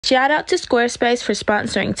Shout out to Squarespace for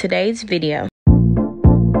sponsoring today's video.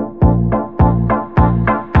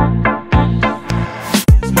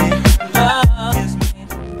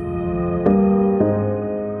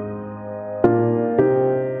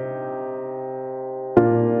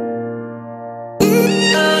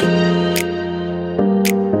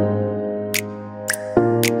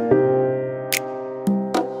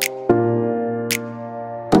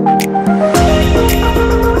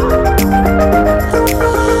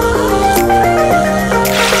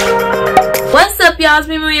 Y'all, it's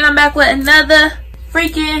me, Marie, and I'm back with another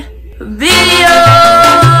freaking video.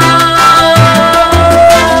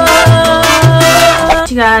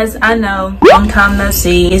 You guys, I know, long time no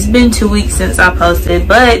see. It's been 2 weeks since I posted,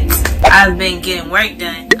 but I've been getting work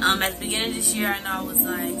done. At the beginning of this year, I know I was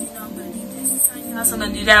like, you know, I'm gonna do this, I'm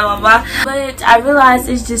gonna do that, blah blah. But I realized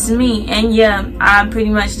it's just me, and yeah, I've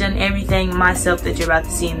pretty much done everything myself that you're about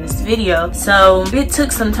to see in this video. So it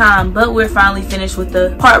took some time, but we're finally finished with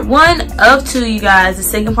the part 1 of 2, you guys. The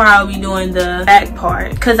second part I'll be doing the back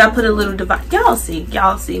part because I put a little divide. Y'all see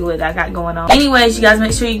what I got going on. Anyways, you guys,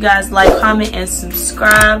 make sure you guys like, comment, and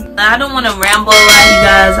subscribe. I don't want to ramble a lot, you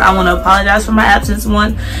guys. I want to apologize for my absence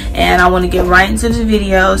and I want to get right into the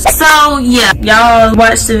video. So yeah, y'all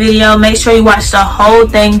watch the video. Make sure you watch the whole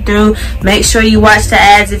thing through. Make sure you watch the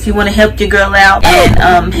ads if you want to help your girl out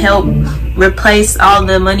and help replace all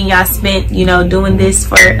the money I spent, you know, doing this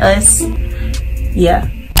for us. Yeah.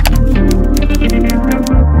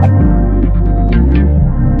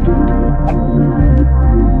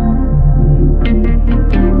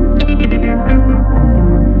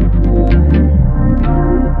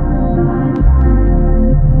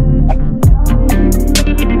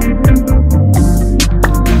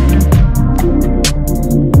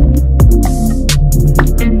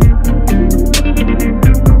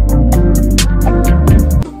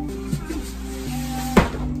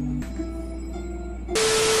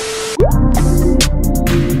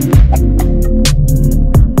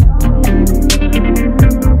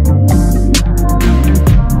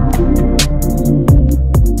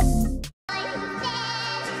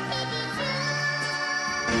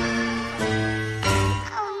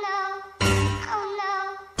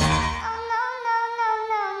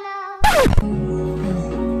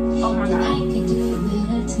 Oh my God.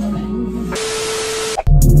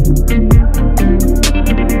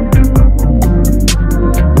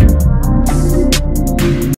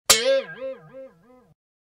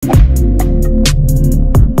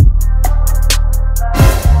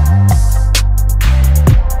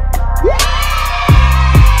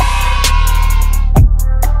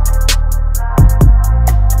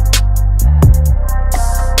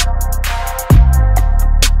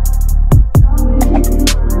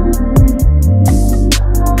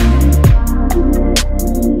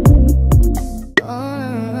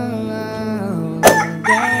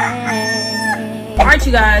 Alright,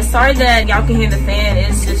 you guys, sorry that y'all can hear the fan.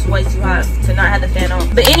 It's just way too hot to not have the fan on.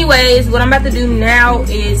 But anyways, what I'm about to do now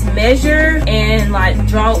is measure and like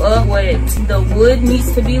draw up what the wood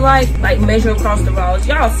needs to be like measure across the walls.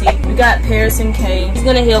 Y'all see, we got Paris and Kay. He's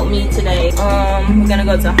gonna help me today. We're gonna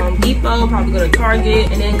go to Home Depot, probably go to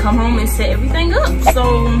Target, and then come home and set everything up.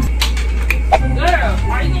 So, girl,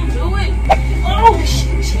 are you gonna do it? Oh, shit.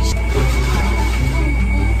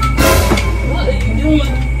 What are you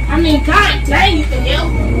doing? I mean, God dang, you can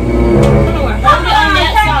help. Hold it on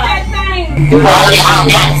that side. Hold it on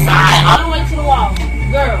that side. All the way to the wall.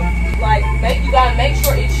 Girl, like, you gotta make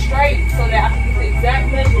sure it's straight so that I can get the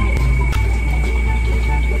exact measurement.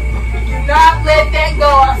 Do not let that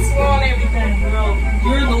go. I swear on everything, girl.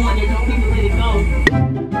 You're the one that don't even let it go.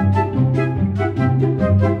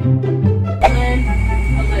 11.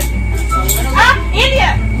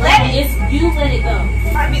 India! Let it. You let it go.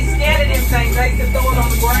 I be scared of them things. I used to throw it on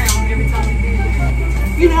the ground every time we did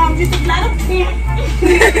it. You know, I'm just a little kid.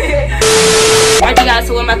 Alright, you guys,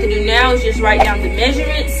 so what I'm about to do now is just write down the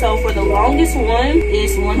measurements. So for the longest one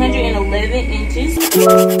is 111 inches.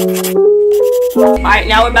 Alright,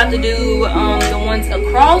 now we're about to do the ones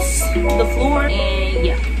across the floor, and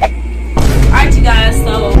yeah. Alright, you guys,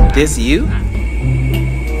 so this you?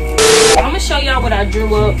 I'm gonna show y'all what I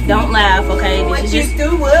drew up. Don't laugh, okay? What you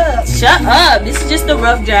drew up? Shut up. This is just a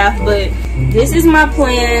rough draft, but this is my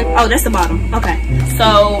plan. Oh, that's the bottom. Okay.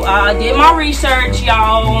 So I did my research,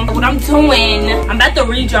 y'all. What I'm doing, I'm about to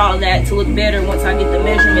redraw that to look better once I get the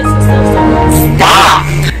measurements and stuff. So stop.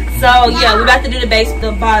 So yeah, we're about to do the base,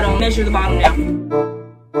 the bottom, measure the bottom now.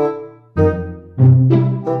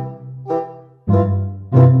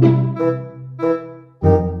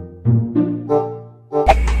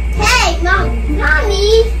 Mommy.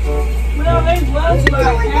 Well, there's lots of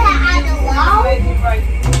that on the wall.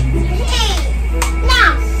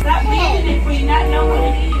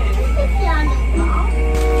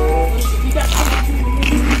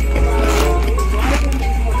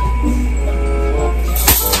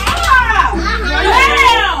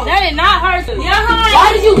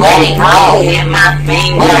 you let it go? Hit my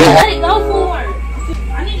finger. What did you let it go for?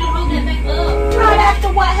 I need you to hold that thing up. Right after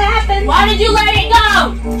what happened. Why did you let it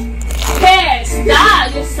go? Cash,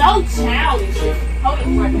 stop. You're so childish. Hold it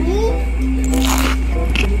for me.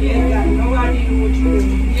 Yeah, I got no idea what you're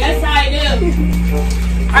doing. Yes, I do.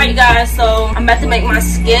 Alright guys, so I'm about to make my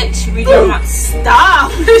sketch, redraw my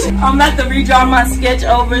stop. I'm about to redraw my sketch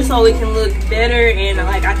over so it can look better and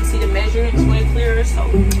like I can see the measurements way clearer. So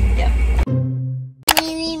yeah.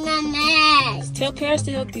 Tell Paris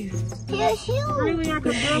to help you. Really, I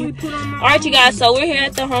could barely put on my. Alright you guys, so we're here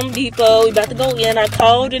at the Home Depot. We about to go in. I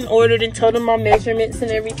called and ordered and told them my measurements and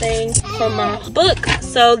everything from my book.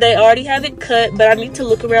 So they already have it cut, but I need to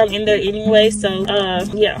look around in there anyway. So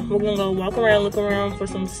yeah, we're gonna go walk around, look around for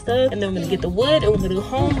some stuff, and then we're gonna get the wood and we're gonna go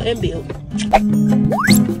home and build.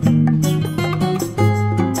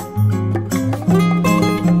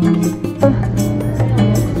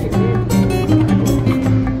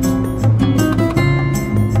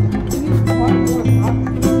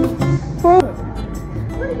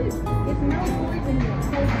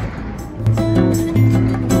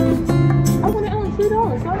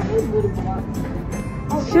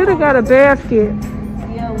 Should have got a basket.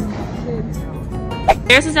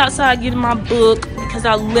 Paris is outside getting my book because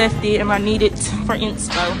I left it and I need it for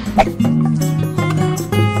inspo.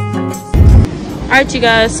 Alright you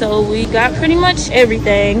guys, so we got pretty much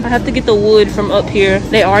everything. I have to get the wood from up here.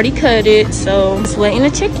 They already cut it, so I'm just waiting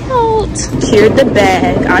to check out. Here's the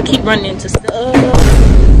bag. I keep running into stuff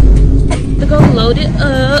to go load it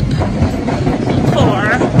up.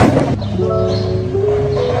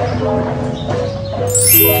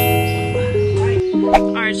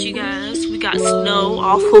 Alright you guys, we got snow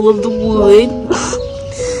all full of the wood.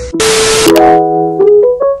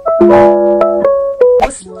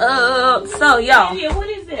 What's up? So y'all, what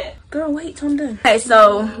is it? Girl, wait till I'm done. Okay,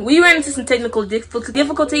 so we ran into some technical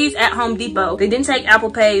difficulties at Home Depot. They didn't take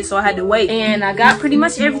Apple Pay, so I had to wait. And I got pretty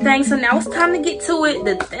much everything, so now it's time to get to it.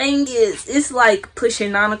 The thing is, it's like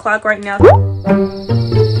pushing 9 o'clock right now.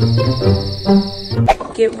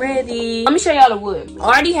 Get ready. Let me show y'all the wood. I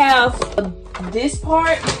already have this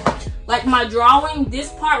part, like my drawing,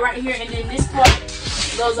 this part right here, and then this part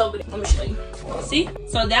goes over there. Let me show you. See?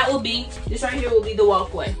 So that will be, this right here will be the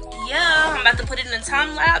walkway. Yeah, I'm about to put it in a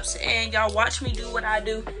time lapse and y'all watch me do what I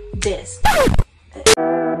do best.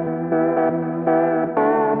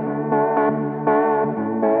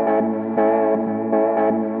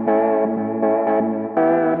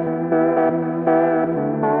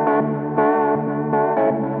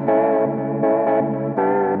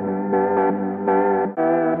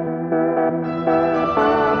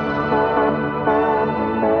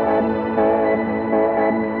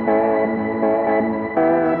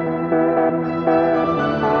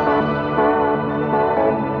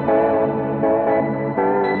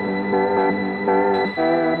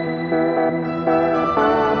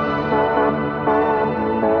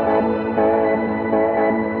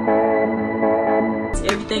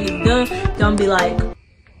 Everything is done, gonna be like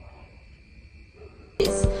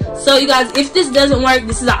this. So you guys, if this doesn't work,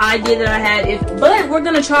 this is an idea that I had, but we're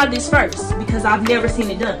gonna try this first because I've never seen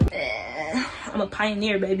it done. I'm a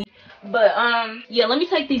pioneer, baby. But yeah, let me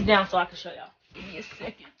take these down so I can show y'all. Give me a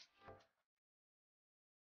second.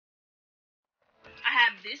 I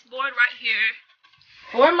have this board right here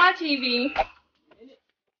for my TV.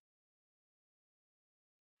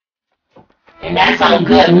 And that's some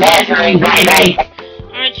good measuring, baby.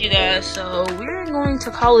 Alright you guys, so we're going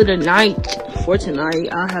to call it a night for tonight.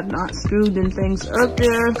 I have not screwed in things up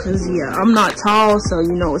there because yeah, I'm not tall, so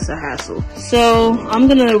you know it's a hassle. So I'm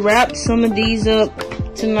gonna wrap some of these up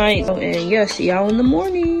tonight and yeah, see y'all in the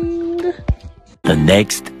morning. The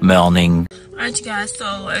next morning. Alright you guys,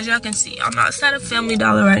 so as y'all can see, I'm outside of Family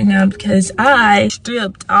Dollar right now because I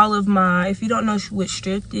stripped all of my, if you don't know what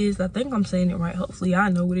stripped is, I think I'm saying it right, hopefully I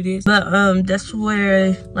know what it is. But that's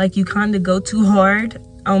where like you kind of go too hard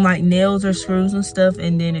on like nails or screws and stuff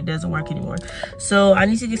and then it doesn't work anymore. So I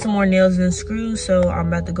need to get some more nails and screws, so I'm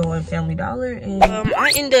about to go in Family Dollar. And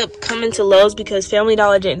I end up coming to Lowe's because Family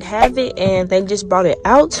Dollar didn't have it and they just brought it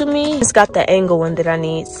out to me. It's got the angle one that I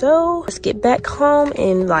need, so let's get back home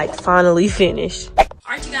and like finally finish.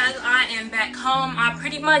 Alright you guys, I am back home. I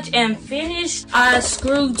pretty much am finished. I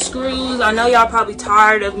screwed screws. I know y'all probably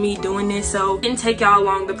tired of me doing this, so it didn't take y'all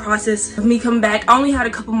long the process of me coming back. I only had a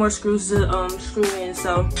couple more screws to screw in,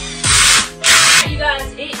 so you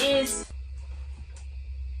guys,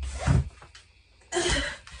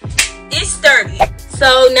 it's 30.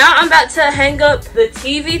 So now I'm about to hang up the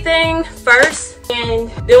TV thing first and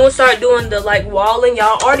then we'll start doing the like walling.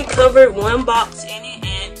 Y'all already covered one box in it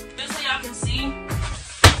and just so y'all can see,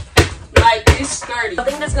 like like it's sturdy. I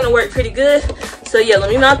think that's gonna work pretty good. So yeah, let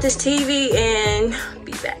me mount this TV and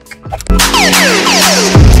be back.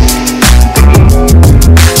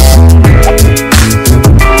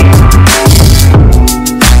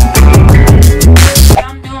 What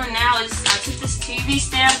I'm doing now is I took this TV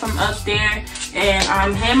stand from up there and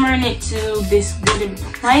I'm hammering it to this wooden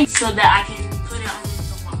plank so that I can put it on the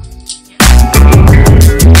wall.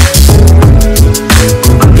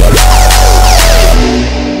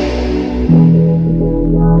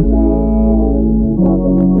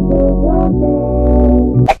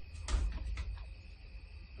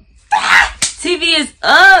 TV is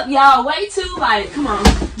up, y'all. Way too like, come on.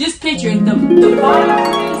 Just picture it. The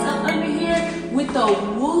fireplace up under here with the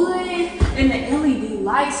wood and the LED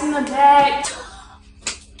lights in the back.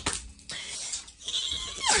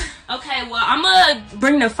 Okay, well, I'm gonna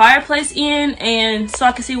bring the fireplace in and so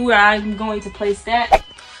I can see where I'm going to place that.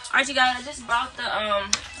 Alright, you guys, I just brought the I'll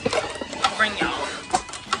bring y'all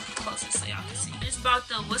closer so y'all can see. I just brought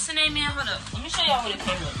the, what's the name, man? Hold up. Let me show y'all what it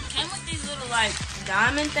came with. It came with these little like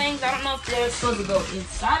diamond things. I don't know if they're supposed to go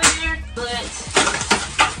inside of there, but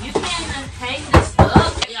you can hang this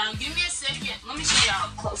up. Y'all, give me a second. Let me show y'all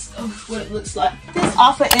close up what it looks like. This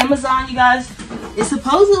off of Amazon, you guys. It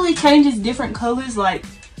supposedly changes different colors, like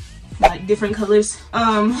different colors.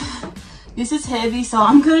 This is heavy, so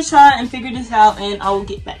I'm gonna try and figure this out and I will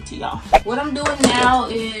get back to y'all. What I'm doing now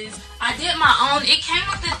is I did my own. It came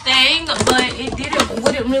with the thing, but it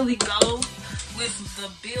wouldn't really go with the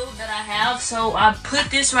build that I have, so I put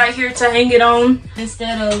this right here to hang it on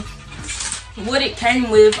instead of what it came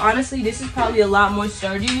with. Honestly, this is probably a lot more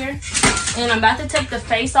sturdier, and I'm about to take the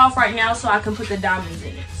face off right now so I can put the diamonds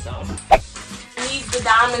in it. So I need the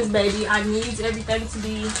diamonds, baby. I need everything to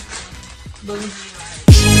be bougie.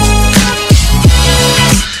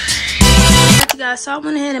 Guys, so I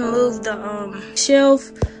went ahead and moved the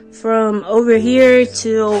shelf from over here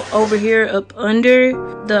to over here up under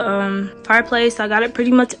the fireplace. I got it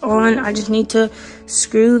pretty much on. I just need to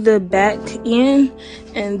screw the back in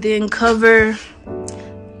and then cover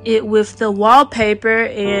it with the wallpaper,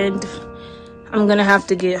 and I'm gonna have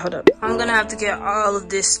to get, hold up, I'm gonna have to get all of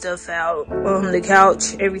this stuff out on the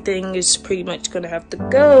couch. Everything is pretty much gonna have to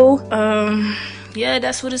go. Yeah,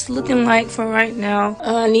 that's what it's looking like for right now.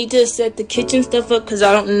 I need to set the kitchen stuff up because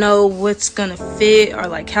I don't know what's gonna fit or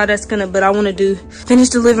like how that's gonna, but I want to finish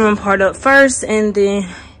the living room part up first, and then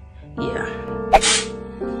yeah.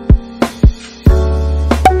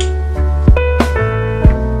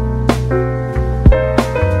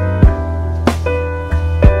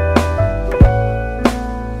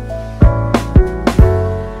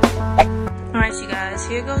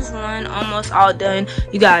 Here goes one, almost all done.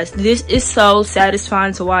 You guys, this is so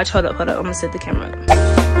satisfying to watch. Hold up, I'm gonna set the camera up.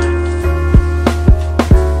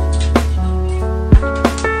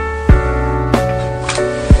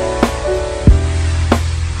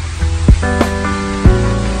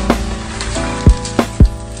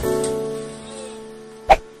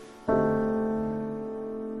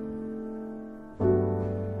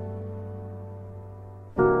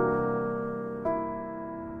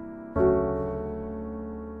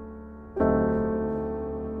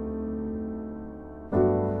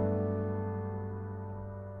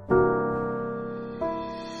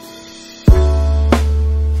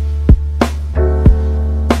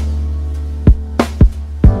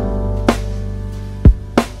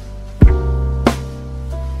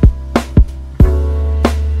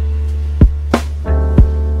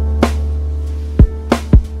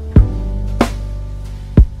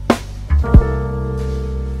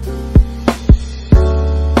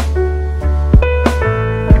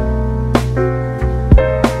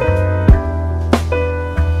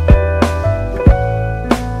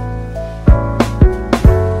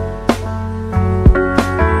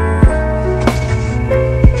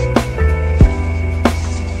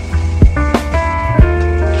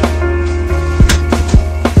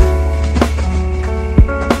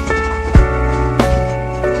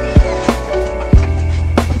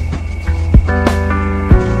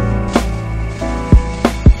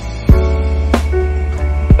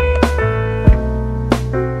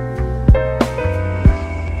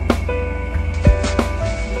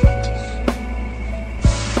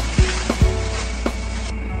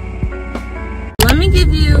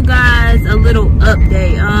 A little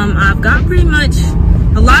update. I've got pretty much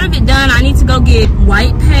a lot of it done. I need to go get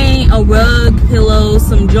white paint, a rug, pillows,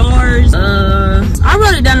 some jars. I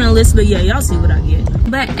wrote it down on a list, but yeah, y'all see what I get.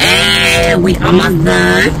 But hey, we almost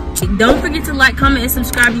done. Don't forget to like, comment, and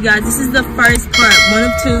subscribe, you guys. This is the first part, 1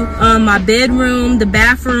 of 2. My bedroom, the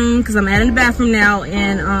bathroom, because I'm adding the bathroom now,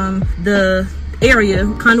 and the area,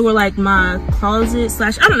 kind of where like my closet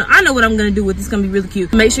slash, I don't know. I know what I'm gonna do with it. It's gonna be really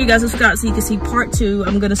cute. Make sure you guys subscribe so you can see part 2.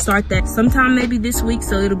 I'm gonna start that sometime maybe this week,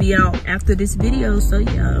 so it'll be out after this video. So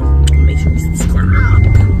yeah, make sure you subscribe.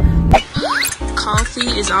 Coffee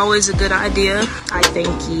is always a good idea. I think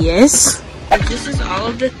yes. This is all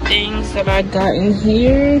of the things that I got in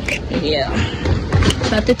here. Yeah.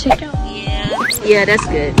 About to check out. Yeah, that's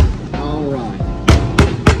good.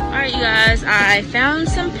 Alright, you guys, I found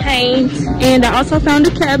some paint and I also found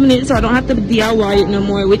a cabinet, so I don't have to DIY it no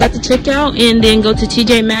more. We got to check out and then go to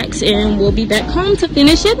TJ Maxx, and we'll be back home to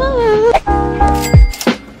finish it up.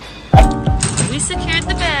 We secured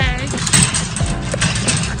the bag.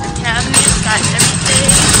 Got the cabinet, got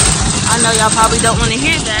everything. I know y'all probably don't want to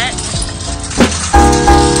hear that.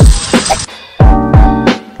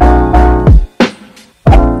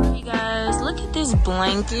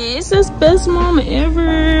 Blanket. It says best mom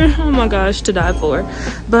ever. Oh my gosh, to die for.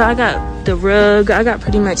 But I got the rug. I got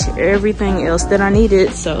pretty much everything else that I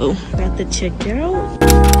needed. So got to check out.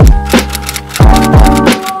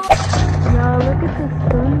 Y'all, look at the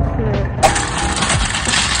sunset.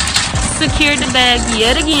 Secured the bag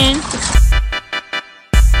yet again.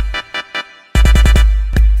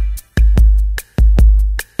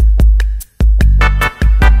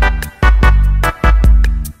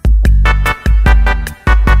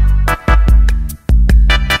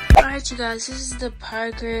 You guys, this is the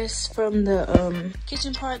progress from the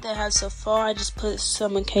kitchen part that I have so far. I just put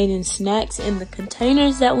some of Kaiden's snacks in the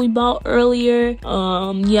containers that we bought earlier.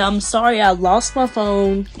 Yeah, I'm sorry I lost my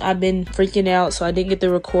phone. I've been freaking out, so I didn't get to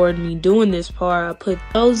record me doing this part. I put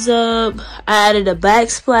those up. I added a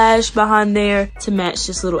backsplash behind there to match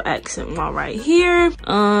this little accent wall right here.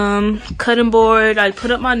 Cutting board. I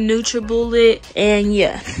put up my NutriBullet, and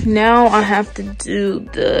yeah, now I have to do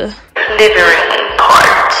the littering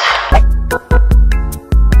part.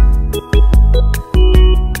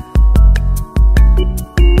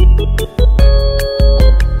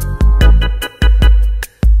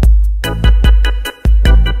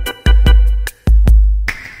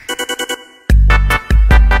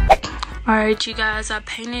 Alright, you guys, I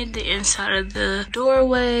painted the inside of the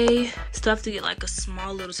doorway. Still have to get like a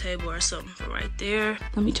small little table or something for right there.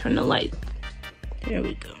 Let me turn the light. There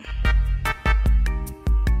we go.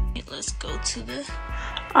 Okay, let's go to the...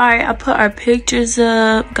 Alright, I put our pictures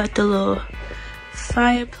up. Got the little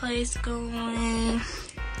fireplace going.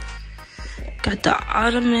 Got the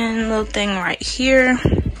ottoman little thing right here.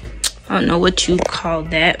 I don't know what you call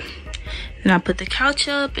that. And I put the couch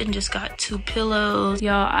up and just got 2 pillows.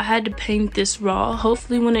 Y'all, I had to paint this raw.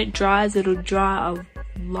 Hopefully when it dries, it'll dry a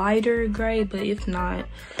lighter gray, but if not,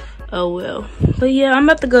 oh well. But yeah, I'm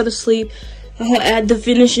about to go to sleep. I'll add the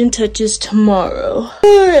finishing touches tomorrow.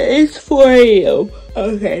 It's 4 a.m.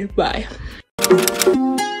 Okay, bye.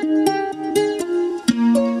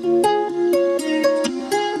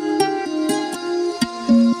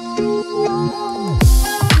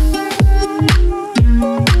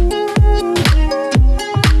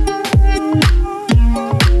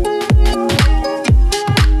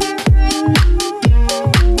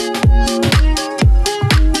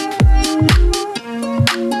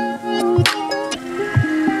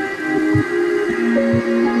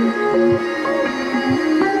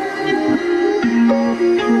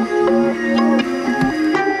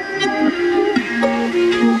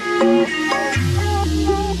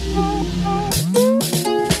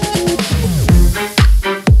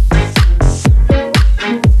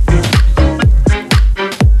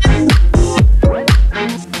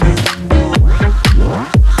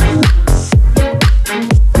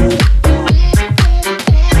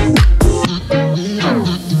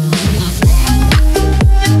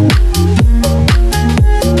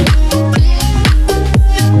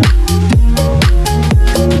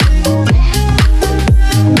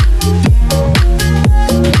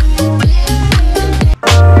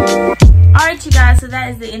 So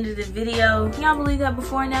that is the end of the video. Can y'all believe that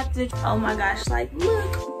before and after? Oh my gosh, like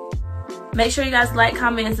look. Make sure you guys like,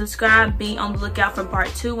 comment, and subscribe. Be on the lookout for part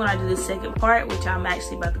 2 when I do the second part, which I'm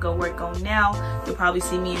actually about to go work on now. You'll probably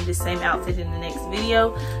see me in the same outfit in the next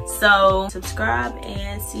video. So subscribe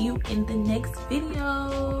and see you in the next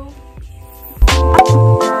video.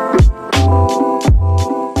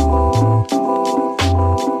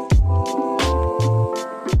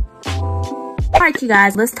 Alright you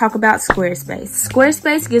guys, let's talk about Squarespace.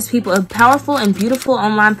 Squarespace gives people a powerful and beautiful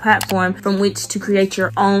online platform from which to create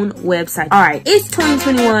your own website. Alright, it's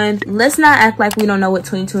 2021. Let's not act like we don't know what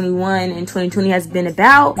 2021 and 2020 has been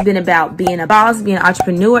about. It's been about being a boss, being an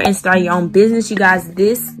entrepreneur, and starting your own business. You guys,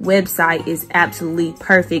 this website is absolutely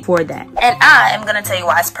perfect for that. And I am gonna tell you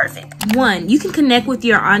why it's perfect. 1, you can connect with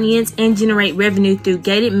your audience and generate revenue through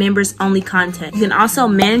gated members only content. You can also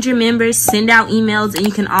manage your members, send out emails, and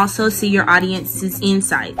you can also see your audience's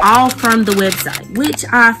insight, all from the website, which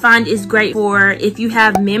I find is great for if you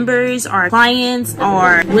have members or clients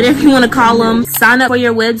or whatever you want to call them. Sign up for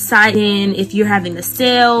your website, and if you're having a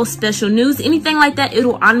sale, special news, anything like that,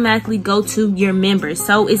 it'll automatically go to your members.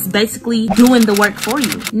 So it's basically doing the work for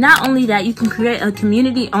you. Not only that, you can create a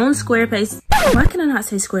community on Squarespace. Why can I not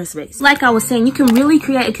say Squarespace? Like I was saying, you can really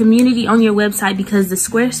create a community on your website because the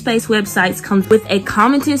Squarespace websites come with a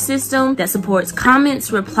commenting system that supports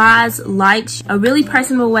comments, replies, likes, a really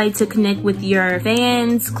personal way to connect with your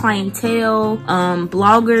fans, clientele,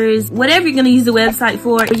 bloggers, whatever you're gonna use the website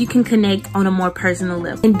for. You can connect on a more personal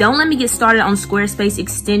level. And don't let me get started on Squarespace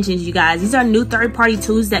extensions, you guys. These are new third-party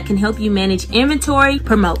tools that can help you manage inventory,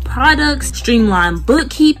 promote products, streamline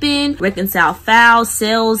bookkeeping, reconcile files,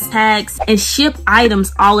 sales tax, and ship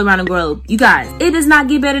items all around the globe. You guys, it does not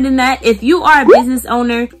get better than that. If you are a business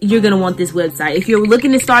owner, you're gonna want this website. If you're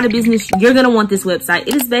looking to start a business, you're gonna want this website.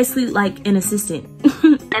 It is basically like an assistant.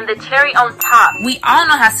 And the cherry on top, we all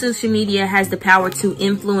know how social media has the power to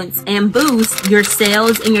influence and boost your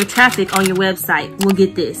sales and your traffic on your website. Well,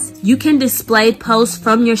 get this. You can display posts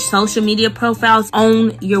from your social media profiles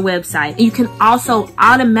on your website. You can also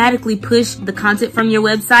automatically push the content from your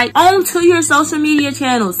website onto your social media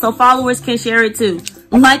channels so followers can share it too.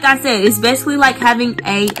 Like I said, it's basically like having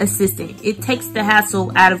a assistant. It takes the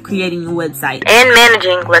hassle out of creating your website. And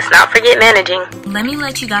managing. Let's not forget managing. Let me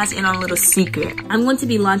let you guys in on a little secret. I'm going to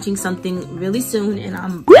be launching something really soon, and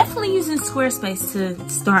I'm definitely using Squarespace to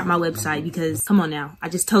start my website because, come on now, I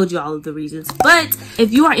just told you all of the reasons. But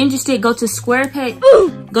if you are interested, go to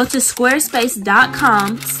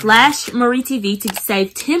squarespace.com/MarieTV to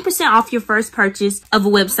save 10% off your first purchase of a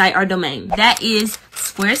website or domain. That is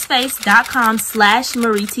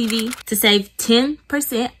squarespace.com/MarieTV to save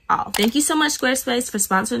 10% off. Thank you so much, Squarespace, for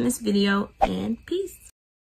sponsoring this video, and peace.